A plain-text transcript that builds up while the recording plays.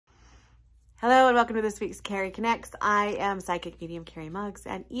Hello and welcome to this week's Cari Connects. I am Psychic Medium Cari Muggs,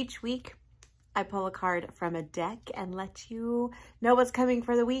 and each week I pull a card from a deck and let you know what's coming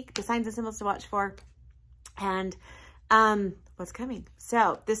for the week, the signs and symbols to watch for, and what's coming.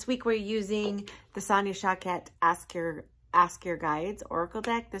 So this week we're using the Sonia Choquette Ask Your Guides Oracle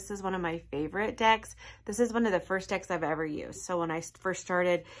deck. This is one of my favorite decks. This is one of the first decks I've ever used. So when I first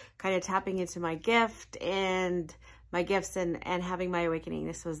started kind of tapping into my gift and my gifts and having my awakening,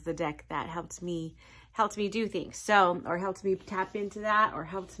 this was the deck that helped me do things. So, or helped me tap into that, or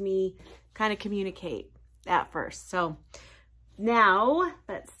helped me kind of communicate at first. So now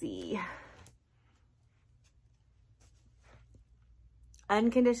let's see.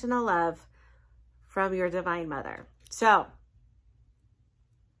 Unconditional love from your divine mother. So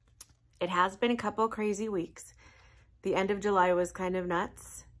it has been a couple crazy weeks. The end of July was kind of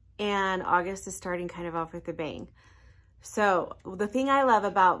nuts, and August is starting kind of off with a bang. So the thing I love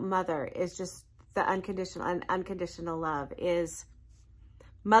about mother is just the unconditional love is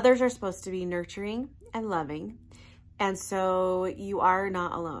mothers are supposed to be nurturing and loving. And so you are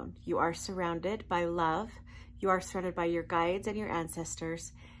not alone. You are surrounded by love. You are surrounded by your guides and your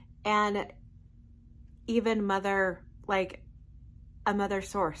ancestors, and even mother, like a mother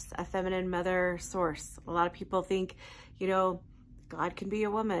source, a feminine mother source. A lot of people think, you know, God can be a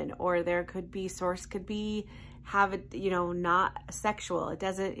woman, or there could be source could be have it, you know, not sexual. It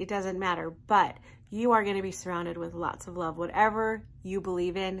doesn't matter, but you are going to be surrounded with lots of love, whatever you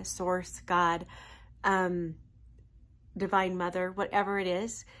believe in, source, God, divine mother, whatever it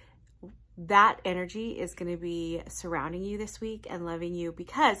is, that energy is going to be surrounding you this week and loving you.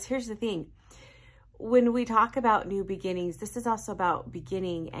 Because here's the thing, when we talk about new beginnings, this is also about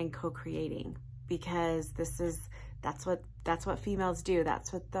beginning and co-creating, because that's what females do.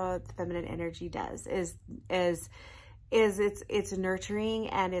 That's what the feminine energy does, is it's nurturing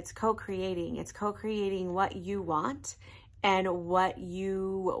and it's co-creating. It's co-creating what you want and what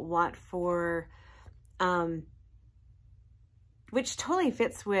you want for, which totally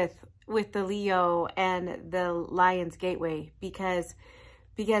fits with the Leo and the Lion's gateway, because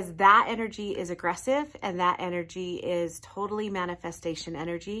that energy is aggressive and that energy is totally manifestation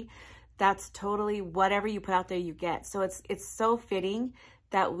energy. That's totally whatever you put out there, you get. So it's so fitting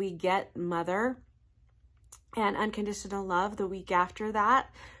that we get mother and unconditional love the week after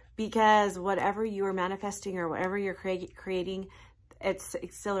that, because whatever you are manifesting or whatever you're creating, it's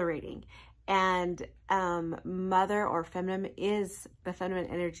accelerating. And mother or feminine is, the feminine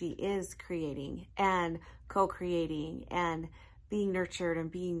energy is creating and co-creating and being nurtured and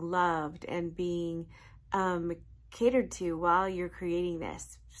being loved and being catered to while you're creating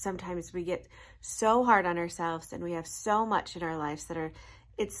this. Sometimes we get so hard on ourselves and we have so much in our lives that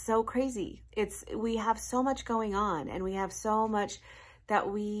it's so crazy. We have so much going on, and we have so much that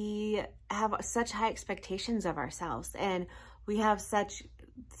we have such high expectations of ourselves, and we have such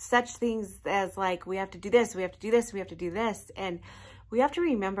things as like, we have to do this, we have to do this, we have to do this. And we have to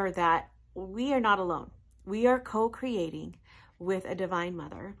remember that we are not alone. We are co-creating with a divine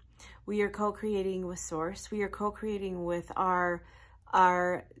mother. We are co-creating with source. We are co-creating with our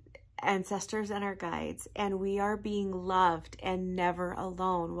ancestors and our guides, and we are being loved and never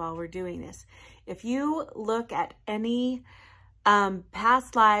alone while we're doing this. If you look at any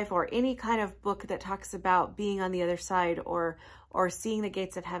past life or any kind of book that talks about being on the other side or seeing the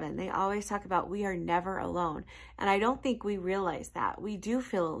gates of heaven, they always talk about we are never alone. And I don't think we realize that. We do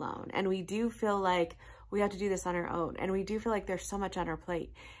feel alone, and we do feel like we have to do this on our own, and we do feel like there's so much on our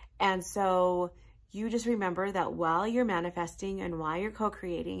plate. And so you just remember that while you're manifesting and while you're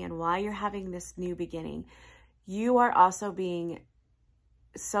co-creating and while you're having this new beginning, you are also being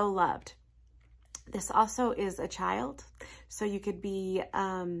so loved. This also is a child. So you could be,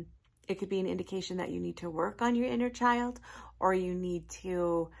 it could be an indication that you need to work on your inner child, or you need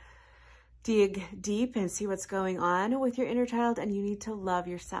to dig deep and see what's going on with your inner child, and you need to love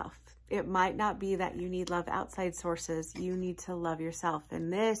yourself. It might not be that you need love outside sources. You need to love yourself.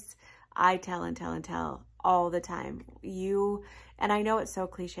 And this, I tell and tell and tell all the time. And I know it's so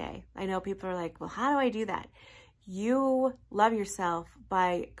cliche. I know people are like, well, how do I do that? You love yourself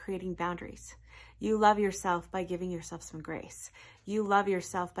by creating boundaries. You love yourself by giving yourself some grace. You love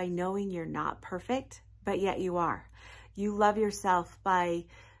yourself by knowing you're not perfect, but yet you are. You love yourself by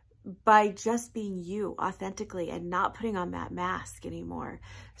just being you authentically and not putting on that mask anymore.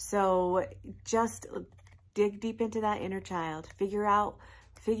 So just dig deep into that inner child. Figure out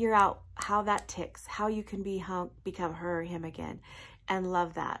how that ticks, how you can become her or him again, and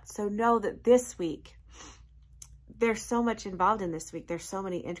love that. So know that this week, there's so much involved in this week. There's so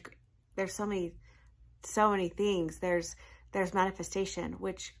many things. There's manifestation,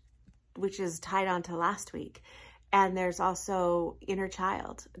 which which is tied on to last week. And there's also inner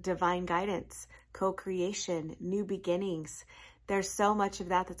child, divine guidance, co-creation, new beginnings. There's so much of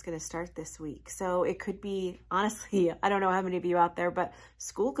that that's going to start this week. So it could be, honestly, I don't know how many of you out there, but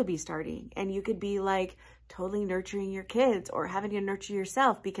school could be starting and you could be like totally nurturing your kids or having to nurture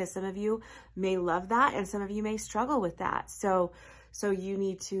yourself, because some of you may love that and some of you may struggle with that. So you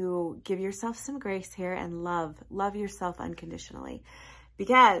need to give yourself some grace here and love yourself unconditionally,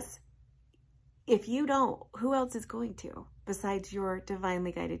 because if you don't, who else is going to besides your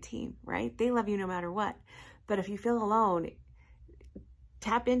divinely guided team, right? They love you no matter what. But if you feel alone,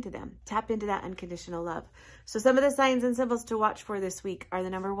 tap into them. Tap into that unconditional love. So some of the signs and symbols to watch for this week are the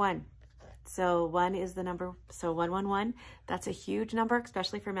number 1. So 1 is the number, so 111. That's a huge number,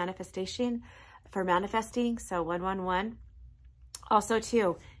 especially for manifesting. So 111. Also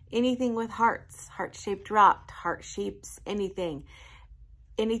 2, anything with hearts, heart-shaped rock, heart shapes, anything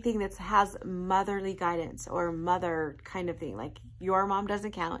that has motherly guidance or mother kind of thing. Like your mom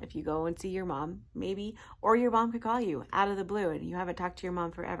doesn't count if you go and see your mom, maybe, or your mom could call you out of the blue and you haven't talked to your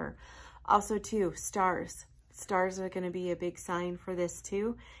mom forever. Also 2, stars. Stars are going to be a big sign for this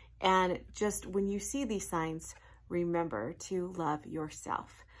too. And just when you see these signs, remember to love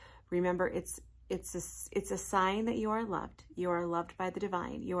yourself. Remember, it's a sign that you are loved. You are loved by the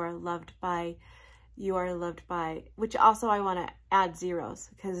divine. You are loved by, which also I want to add zeros,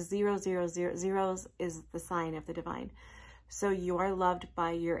 because 0, 0, 0, zeros is the sign of the divine. So you are loved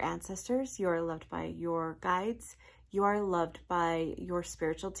by your ancestors. You are loved by your guides. You are loved by your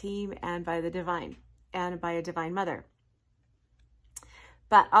spiritual team and by the divine and by a divine mother.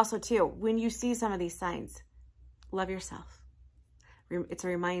 But also too, when you see some of these signs, love yourself. It's a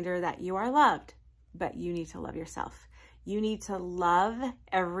reminder that you are loved, but you need to love yourself. You need to love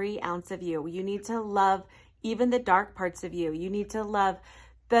every ounce of you. You need to love even the dark parts of you. You need to love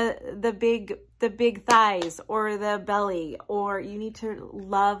the big thighs or the belly, or you need to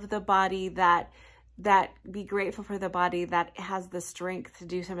love the body that be grateful for the body that has the strength to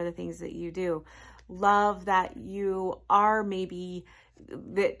do some of the things that you do. Love that you are, maybe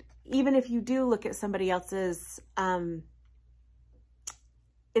that even if you do look at somebody else's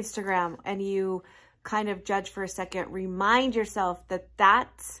Instagram and you kind of judge for a second, remind yourself that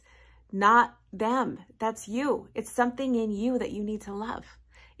that's not them. That's you. It's something in you that you need to love.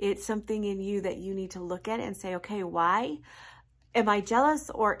 It's something in you that you need to look at and say, okay, why am I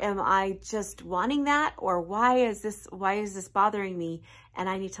jealous, or am I just wanting that? Or why is this bothering me? And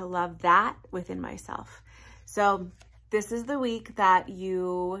I need to love that within myself. So this is the week that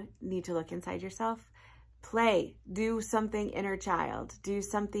you need to look inside yourself, play, do something inner child, do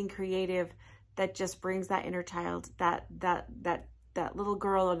something creative that just brings that inner child, that little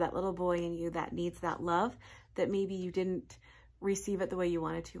girl or that little boy in you that needs that love, that maybe you didn't receive it the way you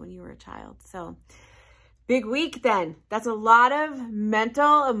wanted to when you were a child. So big week then. That's a lot of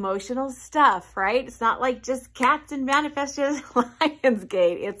mental, emotional stuff, right? It's not like just cats and manifestos,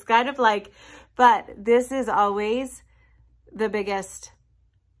 Lionsgate. It's kind of like, but this is always the biggest,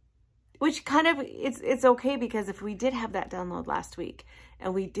 which kind of, it's okay, because if we did have that download last week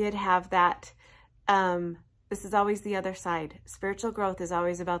and we did have that, this is always the other side. Spiritual growth is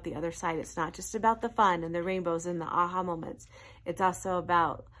always about the other side. It's not just about the fun and the rainbows and the aha moments. It's also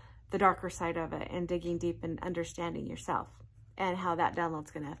about the darker side of it and digging deep and understanding yourself and how that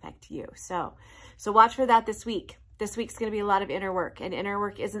download's going to affect you. So watch for that this week. This week's going to be a lot of inner work, and inner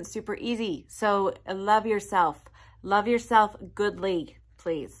work isn't super easy. So love yourself. Love yourself goodly,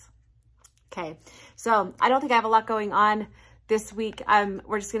 please. Okay. So I don't think I have a lot going on this week.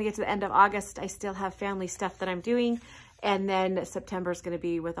 We're just going to get to the end of August. I still have family stuff that I'm doing. And then September is going to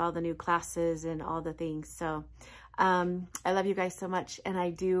be with all the new classes and all the things. So I love you guys so much. And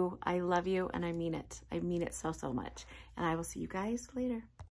I love you, and I mean it. I mean it so, so much. And I will see you guys later.